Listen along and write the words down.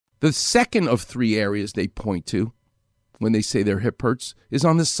The second of three areas they point to when they say their hip hurts is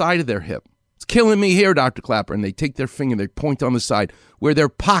on the side of their hip. It's killing me here, Dr. Klapper. And they take their finger, they point on the side where their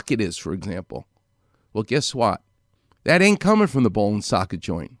pocket is, for example. Well, guess what? That ain't coming from the ball and socket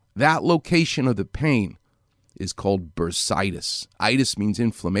joint. That location of the pain is called bursitis. Itis means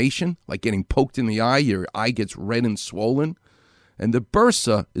inflammation, like getting poked in the eye. Your eye gets red and swollen. And the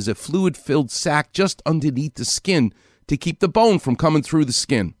bursa is a fluid-filled sac just underneath the skin to keep the bone from coming through the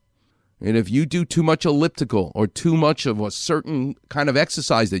skin. And if you do too much elliptical or too much of a certain kind of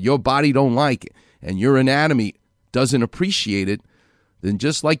exercise that your body don't like and your anatomy doesn't appreciate it, then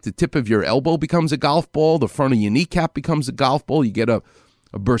just like the tip of your elbow becomes a golf ball, the front of your kneecap becomes a golf ball, you get a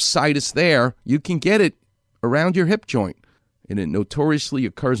bursitis there, you can get it around your hip joint. And it notoriously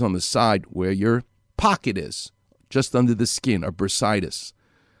occurs on the side where your pocket is, just under the skin, a bursitis.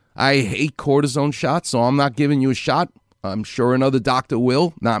 I hate cortisone shots, so I'm not giving you a shot. I'm sure another doctor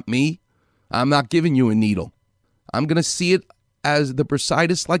will, not me. I'm not giving you a needle. I'm going to see it as the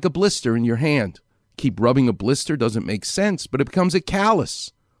bursitis like a blister in your hand. Keep rubbing a blister doesn't make sense, but it becomes a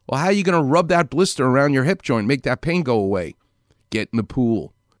callus. Well, how are you going to rub that blister around your hip joint, make that pain go away? Get in the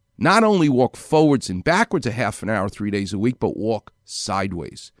pool. Not only walk forwards and backwards a half an hour, 3 days a week, but walk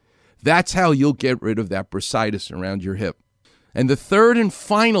sideways. That's how you'll get rid of that bursitis around your hip. And the third and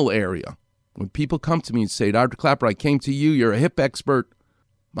final area, when people come to me and say, Dr. Klapper, I came to you, you're a hip expert,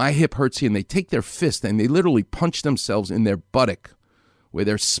 my hip hurts here, and they take their fist and they literally punch themselves in their buttock, where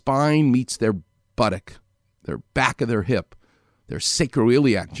their spine meets their buttock, their back of their hip. Their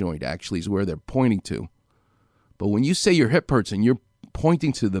sacroiliac joint actually is where they're pointing to. But when you say your hip hurts and you're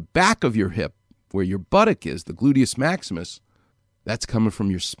pointing to the back of your hip, where your buttock is, the gluteus maximus, that's coming from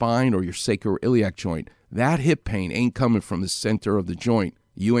your spine or your sacroiliac joint. That hip pain ain't coming from the center of the joint.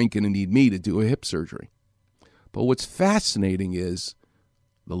 You ain't going to need me to do a hip surgery. But what's fascinating is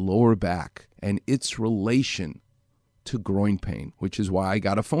the lower back and its relation to groin pain, which is why I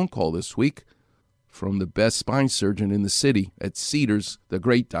got a phone call this week from the best spine surgeon in the city at Cedars, the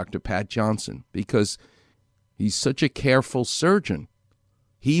great Dr. Pat Johnson, because he's such a careful surgeon.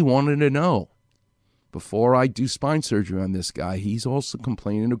 He wanted to know, before I do spine surgery on this guy, he's also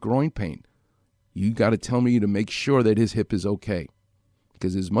complaining of groin pain. You got to tell me to make sure that his hip is okay.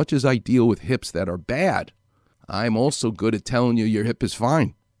 Because as much as I deal with hips that are bad, I'm also good at telling you your hip is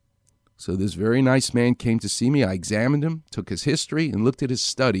fine. So this very nice man came to see me. I examined him, took his history, and looked at his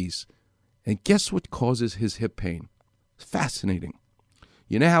studies. And guess what causes his hip pain? It's fascinating.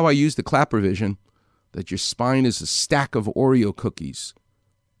 You know how I use the Klapper vision? That your spine is a stack of Oreo cookies.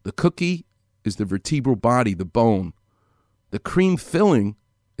 The cookie is the vertebral body, the bone. The cream filling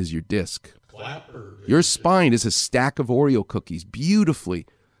is your disc. Your spine is a stack of Oreo cookies, beautifully,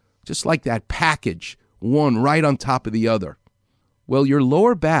 just like that package, one right on top of the other. Well, your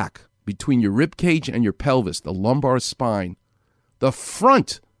lower back, between your rib cage and your pelvis, the lumbar spine, the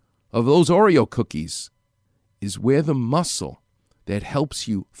front of those Oreo cookies is where the muscle that helps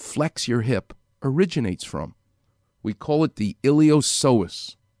you flex your hip originates from. We call it the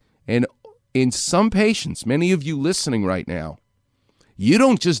iliopsoas. And in some patients, many of you listening right now, you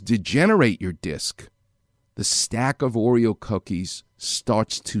don't just degenerate your disc. The stack of Oreo cookies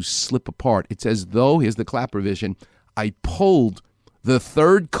starts to slip apart. It's as though, here's the Klapper vision, I pulled the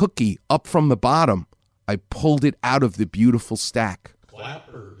third cookie up from the bottom. I pulled it out of the beautiful stack.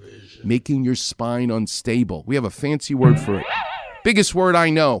 Klapper vision. Making your spine unstable. We have a fancy word for it. Biggest word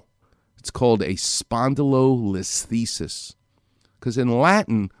I know. It's called a spondylolisthesis. Because in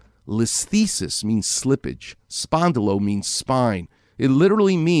Latin, listhesis means slippage. Spondylo means spine. It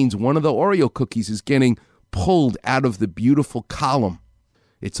literally means one of the Oreo cookies is getting pulled out of the beautiful column.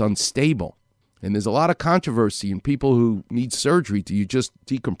 It's unstable. And there's a lot of controversy in people who need surgery. Do you just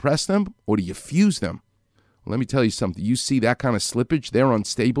decompress them or do you fuse them? Well, let me tell you something. You see that kind of slippage, they're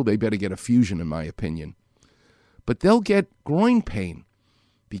unstable. They better get a fusion, in my opinion. But they'll get groin pain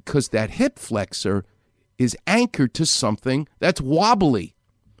because that hip flexor is anchored to something that's wobbly.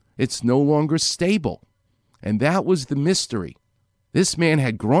 It's no longer stable. And that was the mystery. This man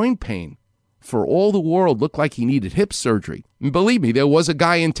had groin pain. For all the world, looked like he needed hip surgery. And believe me, there was a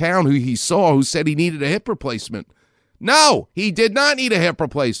guy in town who he saw who said he needed a hip replacement. No, he did not need a hip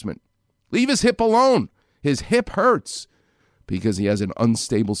replacement. Leave his hip alone. His hip hurts because he has an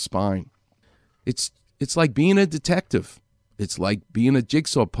unstable spine. It's like being a detective. It's like being a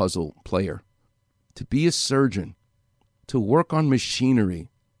jigsaw puzzle player. To be a surgeon, to work on machinery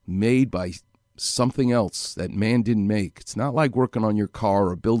made by something else that man didn't make. It's not like working on your car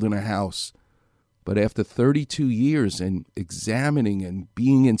or building a house. But after 32 years and examining and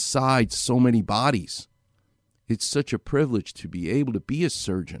being inside so many bodies, It's such a privilege to be able to be a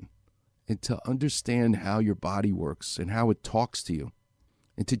surgeon and to understand how your body works and how it talks to you.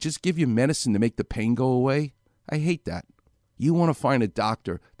 And to just give you medicine to make the pain go away, I hate that. You want to find a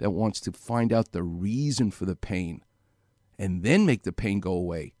doctor that wants to find out the reason for the pain and then make the pain go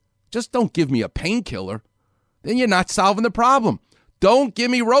away. Just don't give me a painkiller. Then you're not solving the problem. Don't give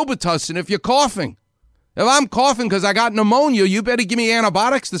me Robitussin if you're coughing. If I'm coughing because I got pneumonia, you better give me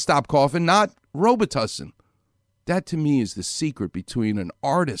antibiotics to stop coughing, not Robitussin. That to me is the secret between an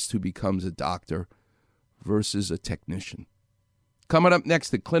artist who becomes a doctor versus a technician. Coming up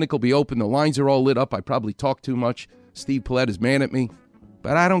next, the clinic will be open. The lines are all lit up. I probably talk too much. Steve Paulette is mad at me,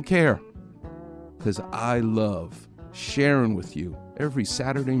 but I don't care because I love sharing with you every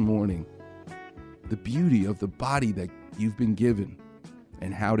Saturday morning the beauty of the body that you've been given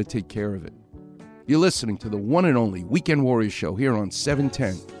and how to take care of it. You're listening to the one and only Weekend Warriors Show here on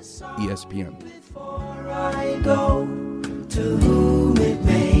 710 ESPN. Before I go, to whom it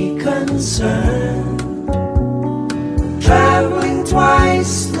may concern, traveling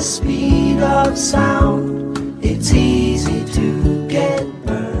twice the speed of sound, it's easy to get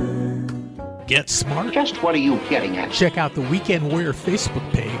burned. Get smart. Just what are you getting at? Check out the Weekend Warrior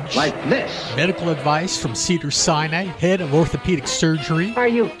Facebook page. Like this. Medical advice from Cedars-Sinai, head of orthopedic surgery. Are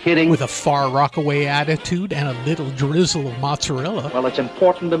you kidding? With a far rockaway attitude and a little drizzle of mozzarella. Well, it's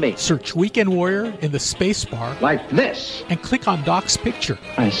important to me. Search Weekend Warrior in the space bar. Like this. And click on Doc's picture.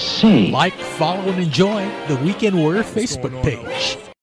 I see. Like, follow, and enjoy the Weekend Warrior Facebook page.